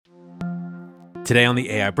Today on the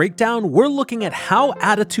AI Breakdown, we're looking at how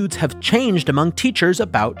attitudes have changed among teachers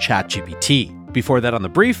about ChatGPT. Before that, on the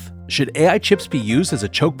brief, should AI chips be used as a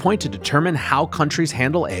choke point to determine how countries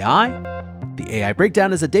handle AI? The AI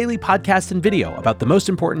Breakdown is a daily podcast and video about the most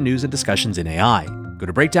important news and discussions in AI. Go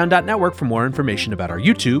to breakdown.network for more information about our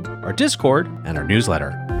YouTube, our Discord, and our newsletter.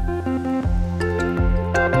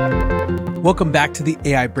 Welcome back to the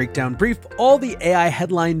AI Breakdown Brief, all the AI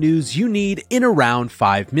headline news you need in around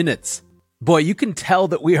 5 minutes. Boy, you can tell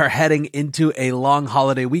that we are heading into a long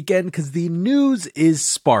holiday weekend because the news is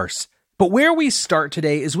sparse. But where we start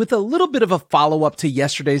today is with a little bit of a follow-up to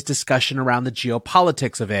yesterday's discussion around the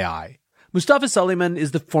geopolitics of AI. Mustafa Suleyman is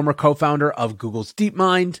the former co-founder of Google's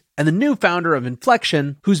DeepMind and the new founder of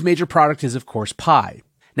Inflection, whose major product is, of course, Pi.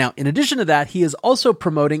 Now, in addition to that, he is also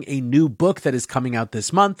promoting a new book that is coming out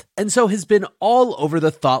this month, and so has been all over the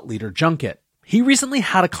thought leader junket. He recently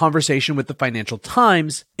had a conversation with the Financial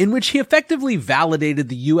Times in which he effectively validated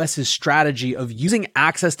the US's strategy of using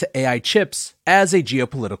access to AI chips as a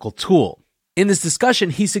geopolitical tool. In this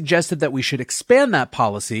discussion, he suggested that we should expand that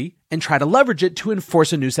policy and try to leverage it to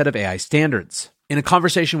enforce a new set of AI standards. In a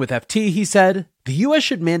conversation with FT, he said, the US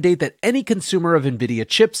should mandate that any consumer of NVIDIA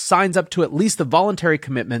chips signs up to at least the voluntary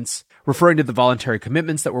commitments, referring to the voluntary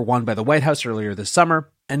commitments that were won by the White House earlier this summer,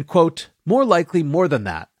 and quote, more likely more than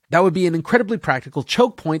that. That would be an incredibly practical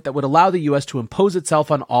choke point that would allow the US to impose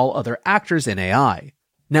itself on all other actors in AI.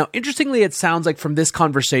 Now, interestingly, it sounds like from this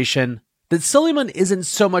conversation that Suleyman isn't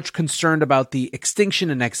so much concerned about the extinction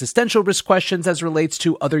and existential risk questions as relates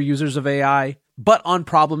to other users of AI, but on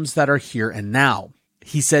problems that are here and now.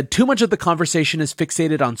 He said too much of the conversation is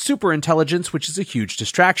fixated on superintelligence, which is a huge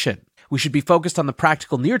distraction. We should be focused on the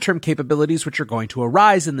practical near-term capabilities which are going to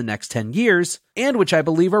arise in the next 10 years, and which I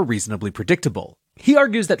believe are reasonably predictable. He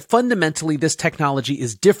argues that fundamentally this technology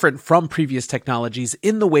is different from previous technologies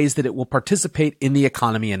in the ways that it will participate in the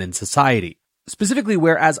economy and in society. Specifically,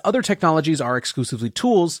 whereas other technologies are exclusively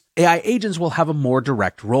tools, AI agents will have a more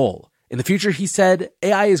direct role. In the future, he said,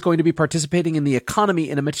 AI is going to be participating in the economy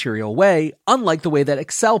in a material way, unlike the way that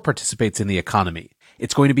Excel participates in the economy.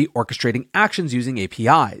 It's going to be orchestrating actions using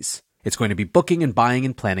APIs. It's going to be booking and buying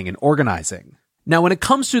and planning and organizing. Now, when it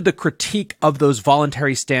comes to the critique of those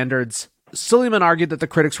voluntary standards, Suleyman argued that the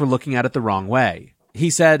critics were looking at it the wrong way. He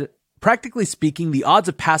said, practically speaking, the odds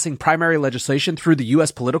of passing primary legislation through the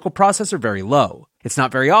US political process are very low. It's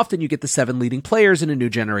not very often you get the 7 leading players in a new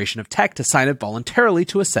generation of tech to sign up voluntarily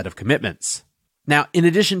to a set of commitments. Now, in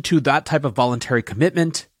addition to that type of voluntary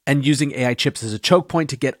commitment and using AI chips as a choke point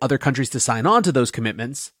to get other countries to sign on to those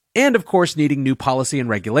commitments, and of course needing new policy and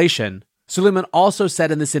regulation, Suleyman also said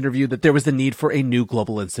in this interview that there was the need for a new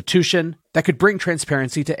global institution that could bring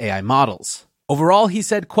transparency to AI models. Overall, he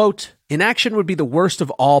said, quote, inaction would be the worst of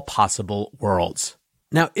all possible worlds.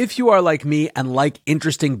 Now, if you are like me and like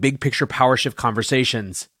interesting big picture power shift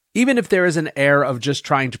conversations, even if there is an air of just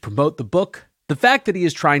trying to promote the book, the fact that he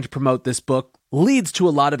is trying to promote this book leads to a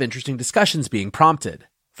lot of interesting discussions being prompted.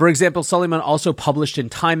 For example, Suleyman also published in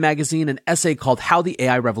Time magazine an essay called How the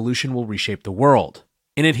AI Revolution Will Reshape the World.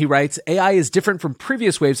 In it, he writes, AI is different from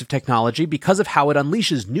previous waves of technology because of how it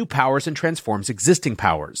unleashes new powers and transforms existing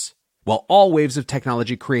powers. While all waves of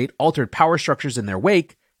technology create altered power structures in their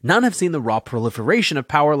wake, none have seen the raw proliferation of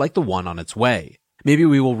power like the one on its way. Maybe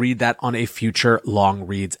we will read that on a future Long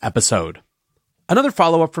Reads episode. Another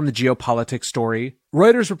follow-up from the geopolitics story,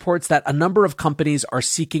 Reuters reports that a number of companies are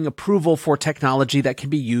seeking approval for technology that can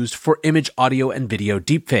be used for image, audio, and video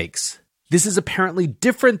deepfakes. This is apparently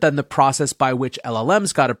different than the process by which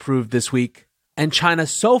LLMs got approved this week, and China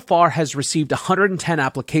so far has received 110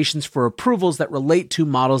 applications for approvals that relate to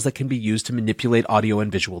models that can be used to manipulate audio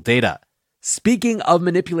and visual data. Speaking of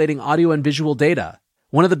manipulating audio and visual data,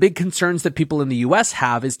 one of the big concerns that people in the US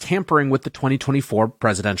have is tampering with the 2024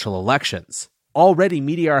 presidential elections. Already,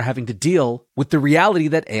 media are having to deal with the reality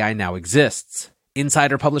that AI now exists.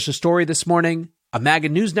 Insider published a story this morning. A MAGA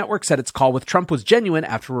news network said its call with Trump was genuine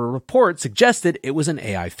after a report suggested it was an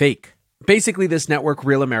AI fake. Basically, this network,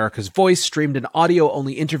 Real America's Voice, streamed an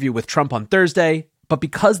audio-only interview with Trump on Thursday, but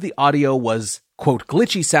because the audio was, quote,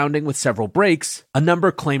 glitchy sounding with several breaks, a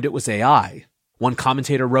number claimed it was AI. One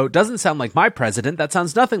commentator wrote, doesn't sound like my president, that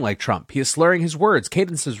sounds nothing like Trump. He is slurring his words,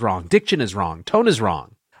 cadence is wrong, diction is wrong, tone is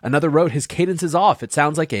wrong. Another wrote, his cadence is off, it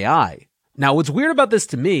sounds like AI. Now, what's weird about this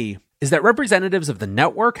to me is that representatives of the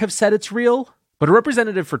network have said it's real, but a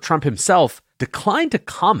representative for Trump himself declined to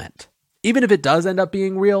comment. Even if it does end up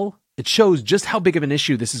being real, it shows just how big of an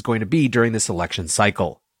issue this is going to be during this election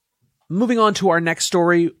cycle. Moving on to our next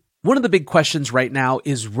story, one of the big questions right now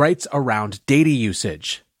is rights around data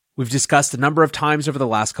usage. We've discussed a number of times over the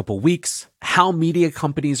last couple weeks how media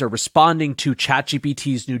companies are responding to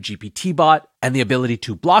ChatGPT's new GPT bot and the ability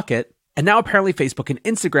to block it. And now apparently Facebook and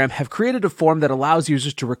Instagram have created a form that allows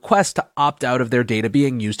users to request to opt out of their data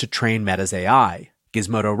being used to train Meta's AI.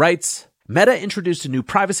 Gizmodo writes, Meta introduced a new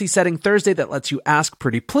privacy setting Thursday that lets you ask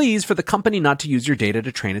pretty please for the company not to use your data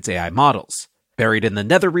to train its AI models. Buried in the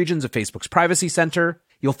nether regions of Facebook's privacy center,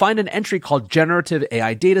 you'll find an entry called Generative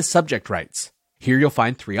AI Data Subject Rights. Here you'll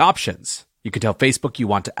find 3 options. You can tell Facebook you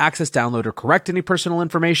want to access, download, or correct any personal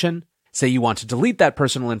information, say you want to delete that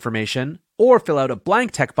personal information, or fill out a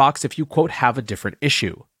blank text box if you, quote, have a different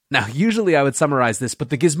issue. Now, usually I would summarize this, but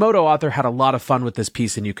the Gizmodo author had a lot of fun with this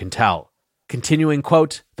piece, and you can tell. Continuing,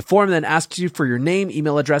 quote, the form then asks you for your name,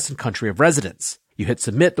 email address, and country of residence. You hit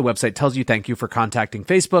submit, the website tells you thank you for contacting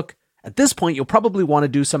Facebook. At this point, you'll probably want to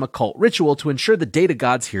do some occult ritual to ensure the data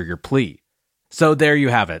gods hear your plea. So there you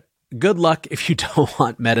have it. Good luck if you don't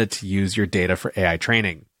want Meta to use your data for AI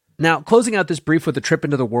training. Now, closing out this brief with a trip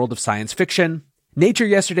into the world of science fiction, Nature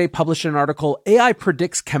yesterday published an article, AI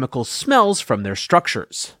predicts chemical smells from their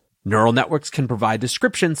structures. Neural networks can provide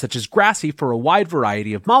descriptions such as grassy for a wide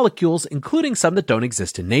variety of molecules, including some that don't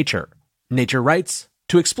exist in nature. Nature writes,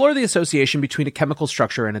 to explore the association between a chemical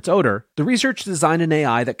structure and its odor, the research designed an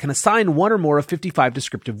AI that can assign one or more of 55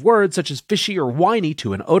 descriptive words such as fishy or whiny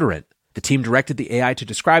to an odorant. The team directed the AI to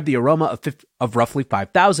describe the aroma of roughly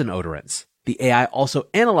 5,000 odorants. The AI also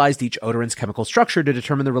analyzed each odorant's chemical structure to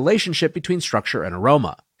determine the relationship between structure and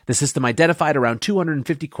aroma. The system identified around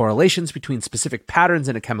 250 correlations between specific patterns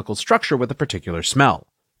in a chemical structure with a particular smell.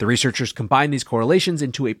 The researchers combined these correlations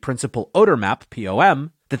into a principal odor map,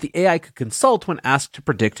 POM, that the AI could consult when asked to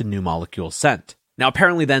predict a new molecule's scent. Now,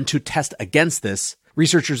 apparently then, to test against this,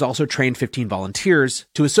 researchers also trained 15 volunteers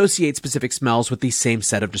to associate specific smells with the same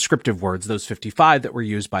set of descriptive words, those 55 that were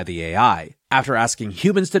used by the AI. After asking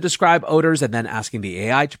humans to describe odors and then asking the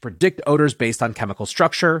AI to predict odors based on chemical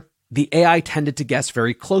structure, the AI tended to guess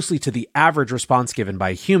very closely to the average response given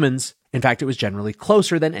by humans. In fact, it was generally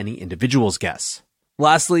closer than any individual's guess.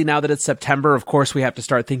 Lastly, now that it's September, of course, we have to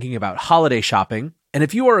start thinking about holiday shopping. And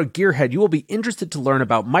if you are a gearhead, you will be interested to learn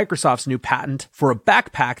about Microsoft's new patent for a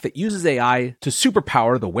backpack that uses AI to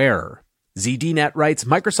superpower the wearer. ZDNet writes,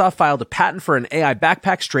 Microsoft filed a patent for an AI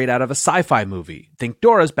backpack straight out of a sci-fi movie. Think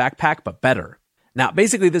Dora's backpack, but better. Now,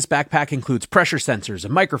 basically, this backpack includes pressure sensors, a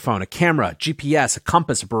microphone, a camera, GPS, a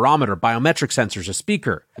compass, a barometer, biometric sensors, a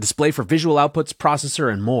speaker, a display for visual outputs, processor,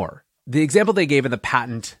 and more. The example they gave in the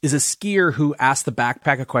patent is a skier who asked the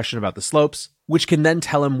backpack a question about the slopes, which can then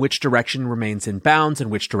tell him which direction remains in bounds and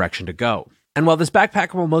which direction to go. And while this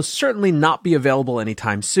backpack will most certainly not be available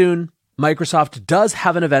anytime soon, Microsoft does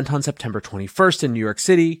have an event on September 21st in New York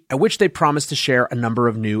City, at which they promise to share a number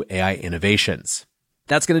of new AI innovations.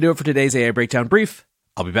 That's going to do it for today's AI Breakdown Brief.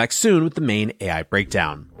 I'll be back soon with the main AI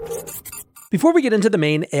Breakdown. Before we get into the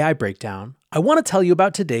main AI Breakdown, I want to tell you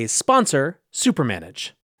about today's sponsor,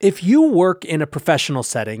 Supermanage. If you work in a professional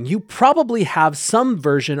setting, you probably have some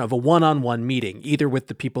version of a one-on-one meeting, either with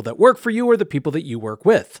the people that work for you or the people that you work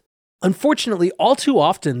with. Unfortunately, all too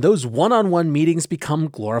often, those one-on-one meetings become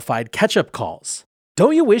glorified catch-up calls.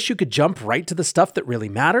 Don't you wish you could jump right to the stuff that really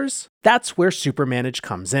matters? That's where Supermanage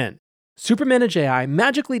comes in. Supermanage AI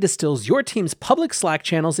magically distills your team's public Slack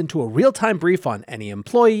channels into a real-time brief on any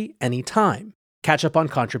employee, anytime. Catch up on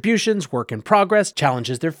contributions, work in progress,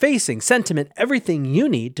 challenges they're facing, sentiment, everything you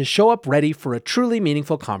need to show up ready for a truly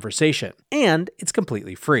meaningful conversation. And it's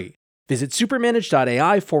completely free. Visit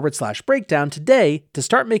supermanage.ai/breakdown today to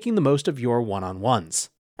start making the most of your one-on-ones.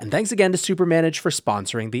 And thanks again to Supermanage for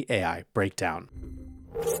sponsoring the AI Breakdown.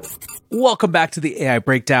 Welcome back to the AI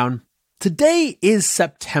Breakdown. Today is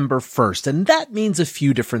September 1st, and that means a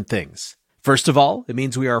few different things. First of all, it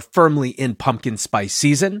means we are firmly in pumpkin spice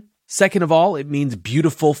season. Second of all, it means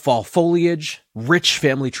beautiful fall foliage, rich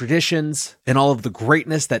family traditions, and all of the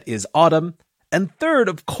greatness that is autumn. And third,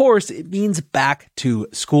 of course, it means back to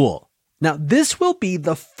school. Now, this will be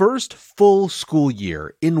the first full school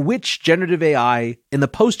year in which generative AI in the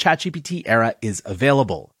post-ChatGPT era is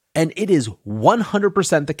available. And it is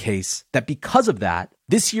 100% the case that because of that,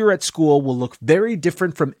 this year at school will look very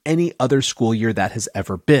different from any other school year that has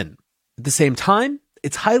ever been. At the same time,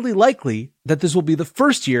 it's highly likely that this will be the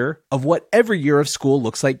first year of what every year of school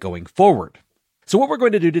looks like going forward. So what we're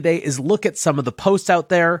going to do today is look at some of the posts out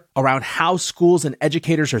there around how schools and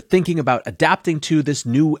educators are thinking about adapting to this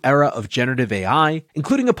new era of generative AI,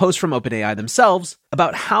 including a post from OpenAI themselves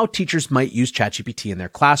about how teachers might use ChatGPT in their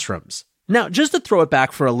classrooms. Now, just to throw it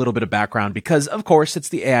back for a little bit of background, because of course it's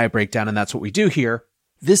the AI Breakdown and that's what we do here,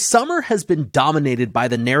 this summer has been dominated by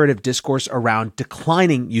the narrative discourse around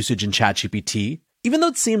declining usage in ChatGPT, even though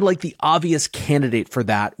it seemed like the obvious candidate for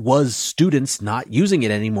that was students not using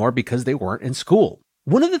it anymore because they weren't in school.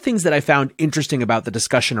 One of the things that I found interesting about the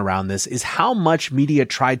discussion around this is how much media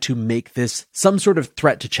tried to make this some sort of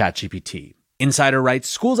threat to ChatGPT. Insider writes,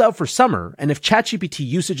 school's out for summer, and if ChatGPT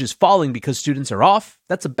usage is falling because students are off,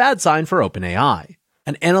 that's a bad sign for OpenAI.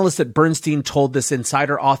 An analyst at Bernstein told this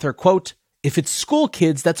Insider author, quote, if it's school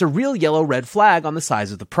kids, that's a real yellow red flag on the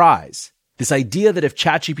size of the prize. This idea that if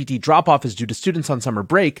ChatGPT drop-off is due to students on summer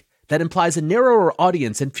break, that implies a narrower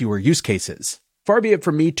audience and fewer use cases. Far be it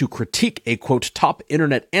from me to critique a, quote, top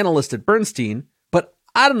internet analyst at Bernstein, but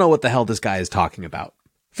I don't know what the hell this guy is talking about.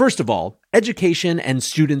 First of all, education and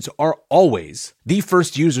students are always the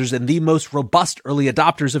first users and the most robust early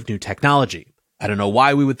adopters of new technology. I don't know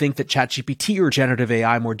why we would think that ChatGPT or generative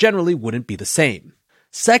AI more generally wouldn't be the same.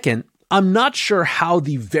 Second, I'm not sure how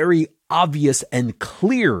the very obvious and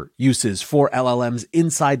clear uses for LLMs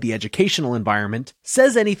inside the educational environment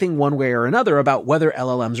says anything one way or another about whether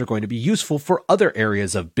LLMs are going to be useful for other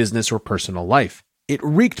areas of business or personal life. It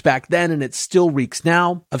reeked back then and it still reeks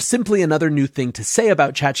now of simply another new thing to say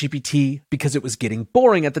about ChatGPT because it was getting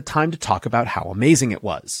boring at the time to talk about how amazing it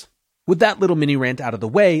was. With that little mini rant out of the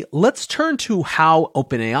way, let's turn to how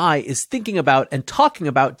OpenAI is thinking about and talking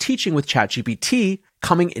about teaching with ChatGPT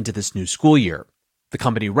coming into this new school year. The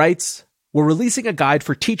company writes, we're releasing a guide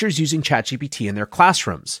for teachers using ChatGPT in their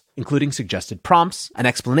classrooms, including suggested prompts, an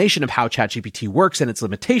explanation of how ChatGPT works and its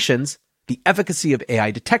limitations, the efficacy of AI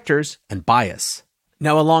detectors, and bias.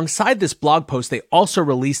 Now, alongside this blog post, they also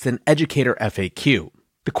released an educator FAQ.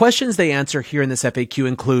 The questions they answer here in this FAQ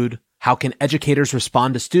include, how can educators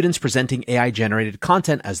respond to students presenting AI-generated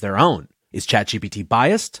content as their own? Is ChatGPT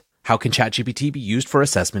biased? How can ChatGPT be used for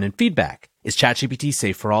assessment and feedback? Is ChatGPT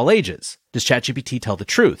safe for all ages? Does ChatGPT tell the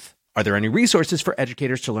truth? Are there any resources for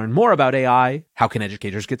educators to learn more about AI? How can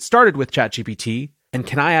educators get started with ChatGPT? And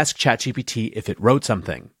can I ask ChatGPT if it wrote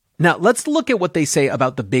something? Now, let's look at what they say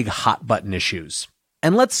about the big hot button issues.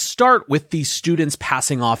 And let's start with the students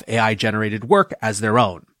passing off AI-generated work as their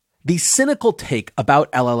own. The cynical take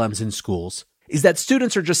about LLMs in schools is that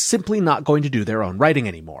students are just simply not going to do their own writing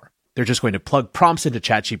anymore. They're just going to plug prompts into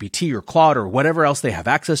ChatGPT or Claude or whatever else they have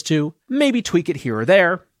access to, maybe tweak it here or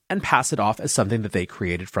there, and pass it off as something that they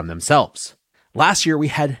created from themselves. Last year, we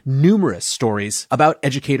had numerous stories about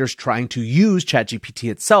educators trying to use ChatGPT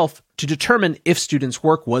itself to determine if students'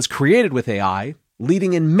 work was created with AI,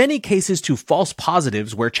 leading in many cases to false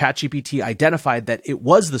positives where ChatGPT identified that it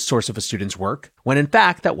was the source of a student's work, when in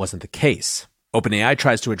fact that wasn't the case. OpenAI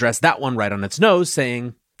tries to address that one right on its nose,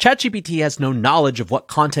 saying, ChatGPT has no knowledge of what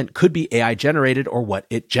content could be AI generated or what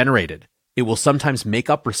it generated. It will sometimes make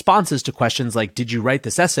up responses to questions like, did you write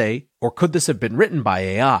this essay? Or could this have been written by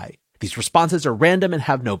AI? These responses are random and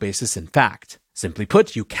have no basis in fact. Simply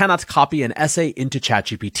put, you cannot copy an essay into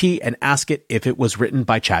ChatGPT and ask it if it was written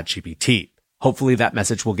by ChatGPT. Hopefully that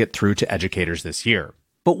message will get through to educators this year.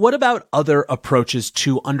 But what about other approaches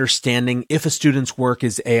to understanding if a student's work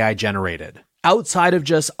is AI generated? Outside of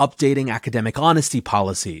just updating academic honesty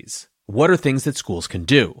policies, what are things that schools can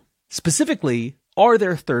do? Specifically, are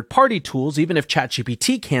there third-party tools, even if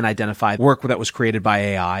ChatGPT can't identify work that was created by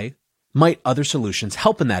AI? Might other solutions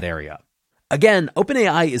help in that area? Again,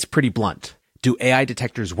 OpenAI is pretty blunt. Do AI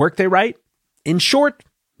detectors work they write? In short,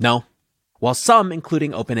 no. While some,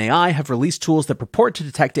 including OpenAI, have released tools that purport to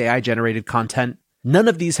detect AI-generated content, none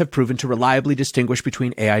of these have proven to reliably distinguish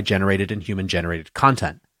between AI-generated and human-generated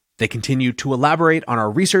content. They continue to elaborate on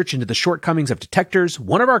our research into the shortcomings of detectors.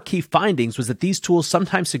 One of our key findings was that these tools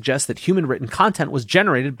sometimes suggest that human-written content was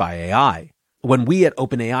generated by AI. When we at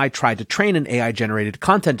OpenAI tried to train an AI-generated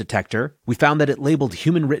content detector, we found that it labeled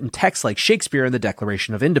human-written text like Shakespeare in the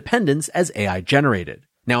Declaration of Independence as AI-generated.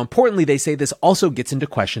 Now, importantly, they say this also gets into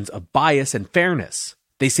questions of bias and fairness.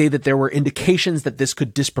 They say that there were indications that this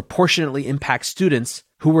could disproportionately impact students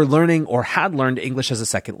who were learning or had learned English as a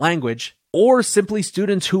second language, or simply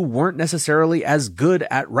students who weren't necessarily as good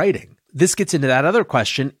at writing. This gets into that other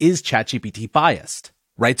question, is ChatGPT biased?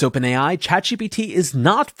 Writes OpenAI, ChatGPT is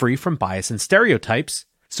not free from bias and stereotypes,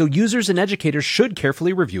 so users and educators should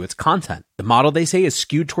carefully review its content. The model, they say, is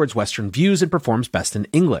skewed towards Western views and performs best in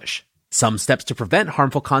English. Some steps to prevent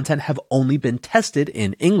harmful content have only been tested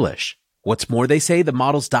in English. What's more, they say the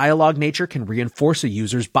model's dialogue nature can reinforce a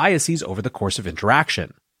user's biases over the course of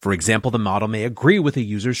interaction. For example, the model may agree with a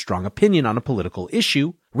user's strong opinion on a political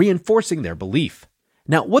issue, reinforcing their belief.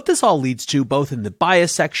 Now, what this all leads to, both in the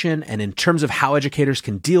bias section and in terms of how educators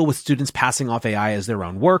can deal with students passing off AI as their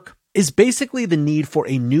own work, is basically the need for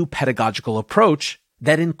a new pedagogical approach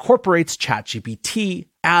that incorporates ChatGPT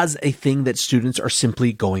as a thing that students are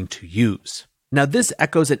simply going to use. Now, this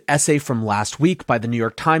echoes an essay from last week by the New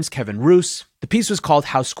York Times' Kevin Roose. The piece was called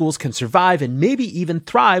How Schools Can Survive and Maybe Even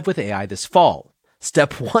Thrive with AI This Fall.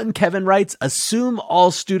 Step 1, Kevin writes, assume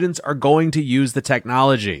all students are going to use the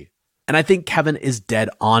technology. And I think Kevin is dead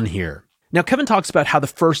on here. Now, Kevin talks about how the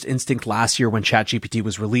first instinct last year when ChatGPT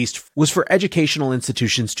was released was for educational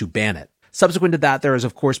institutions to ban it. Subsequent to that, there has,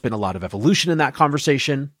 of course, been a lot of evolution in that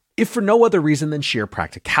conversation, if for no other reason than sheer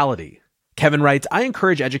practicality. Kevin writes, I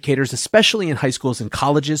encourage educators, especially in high schools and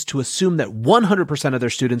colleges, to assume that 100% of their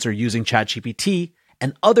students are using ChatGPT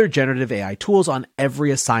and other generative AI tools on every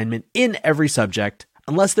assignment in every subject,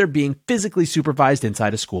 unless they're being physically supervised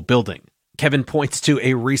inside a school building. Kevin points to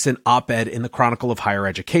a recent op-ed in the Chronicle of Higher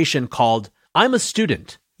Education called, I'm a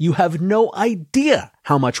student. You have no idea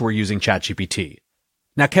how much we're using ChatGPT.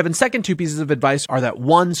 Now, Kevin's second two pieces of advice are that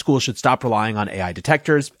 1, schools should stop relying on AI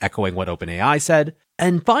detectors, echoing what OpenAI said.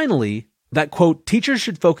 And finally, that, quote, teachers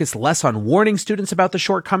should focus less on warning students about the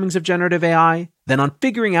shortcomings of generative AI than on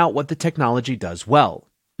figuring out what the technology does well.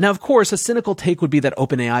 Now, of course, a cynical take would be that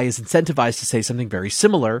OpenAI is incentivized to say something very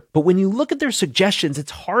similar, but when you look at their suggestions,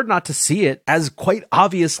 it's hard not to see it as quite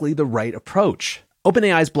obviously the right approach.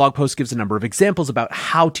 OpenAI's blog post gives a number of examples about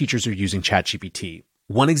how teachers are using ChatGPT.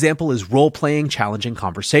 One example is role-playing challenging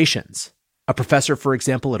conversations. A professor, for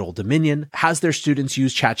example, at Old Dominion, has their students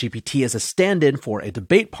use ChatGPT as a stand-in for a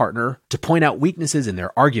debate partner to point out weaknesses in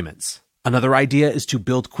their arguments. Another idea is to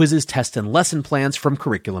build quizzes, tests, and lesson plans from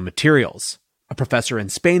curriculum materials. A professor in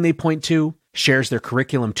Spain they point to shares their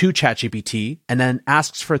curriculum to ChatGPT and then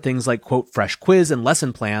asks for things like, quote, fresh quiz and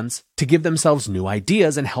lesson plans to give themselves new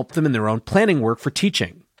ideas and help them in their own planning work for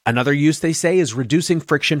teaching. Another use, they say, is reducing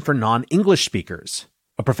friction for non-English speakers.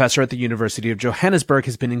 A professor at the University of Johannesburg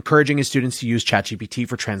has been encouraging his students to use ChatGPT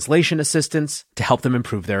for translation assistance to help them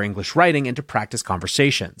improve their English writing and to practice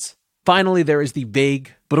conversations. Finally, there is the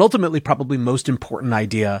vague, but ultimately probably most important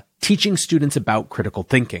idea, teaching students about critical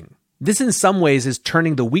thinking. This in some ways is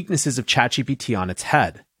turning the weaknesses of ChatGPT on its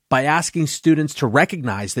head. By asking students to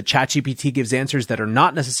recognize that ChatGPT gives answers that are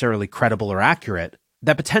not necessarily credible or accurate,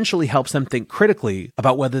 that potentially helps them think critically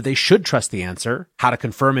about whether they should trust the answer, how to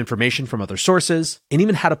confirm information from other sources, and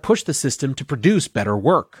even how to push the system to produce better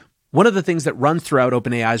work. One of the things that runs throughout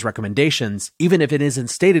OpenAI's recommendations, even if it isn't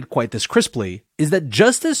stated quite this crisply, is that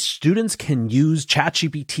just as students can use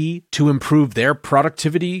ChatGPT to improve their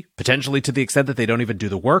productivity, potentially to the extent that they don't even do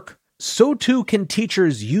the work, so too can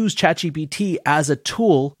teachers use ChatGPT as a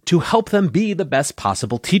tool to help them be the best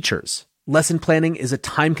possible teachers. Lesson planning is a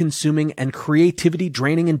time-consuming and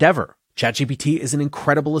creativity-draining endeavor. ChatGPT is an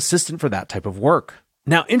incredible assistant for that type of work.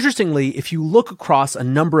 Now, interestingly, if you look across a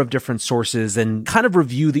number of different sources and kind of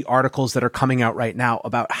review the articles that are coming out right now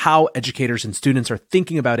about how educators and students are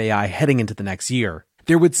thinking about AI heading into the next year,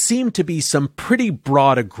 there would seem to be some pretty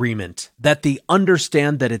broad agreement that the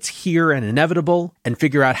understand that it's here and inevitable and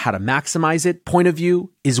figure out how to maximize it point of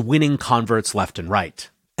view is winning converts left and right.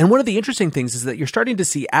 And one of the interesting things is that you're starting to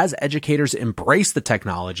see as educators embrace the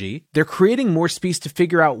technology, they're creating more space to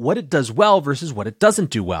figure out what it does well versus what it doesn't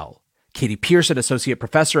do well. Katie Pierce, an associate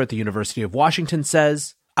professor at the University of Washington,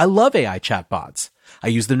 says, I love AI chatbots. I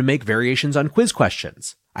use them to make variations on quiz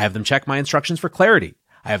questions. I have them check my instructions for clarity.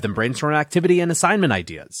 I have them brainstorm activity and assignment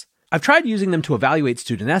ideas. I've tried using them to evaluate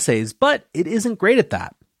student essays, but it isn't great at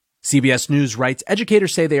that. CBS News writes,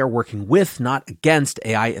 educators say they are working with, not against,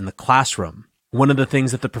 AI in the classroom. One of the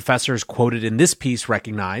things that the professors quoted in this piece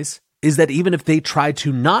recognize is that even if they try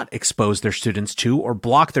to not expose their students to or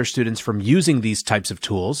block their students from using these types of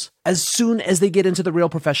tools, as soon as they get into the real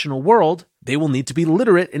professional world, they will need to be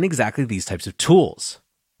literate in exactly these types of tools.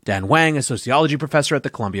 Dan Wang, a sociology professor at the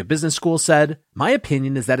Columbia Business School, said, my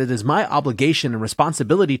opinion is that it is my obligation and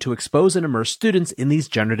responsibility to expose and immerse students in these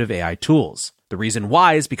generative AI tools. The reason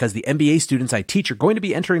why is because the MBA students I teach are going to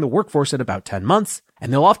be entering the workforce in about 10 months,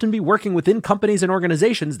 and they'll often be working within companies and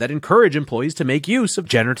organizations that encourage employees to make use of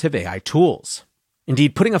generative AI tools.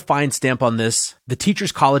 Indeed, putting a fine stamp on this, the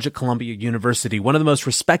Teachers College at Columbia University, one of the most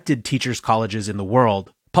respected teachers colleges in the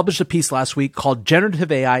world, published a piece last week called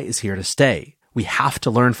Generative AI is Here to Stay. We have to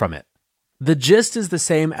learn from it. The gist is the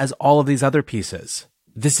same as all of these other pieces.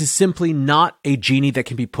 This is simply not a genie that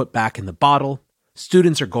can be put back in the bottle.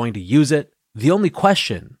 Students are going to use it. The only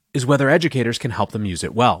question is whether educators can help them use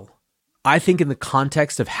it well. I think in the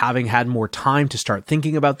context of having had more time to start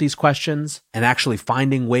thinking about these questions and actually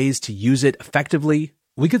finding ways to use it effectively,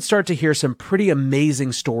 we could start to hear some pretty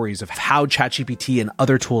amazing stories of how ChatGPT and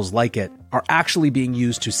other tools like it are actually being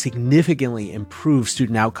used to significantly improve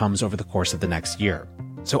student outcomes over the course of the next year.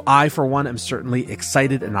 So I, for one, am certainly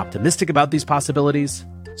excited and optimistic about these possibilities.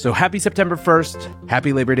 So happy September 1st,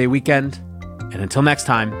 happy Labor Day weekend, and until next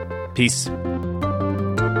time, peace.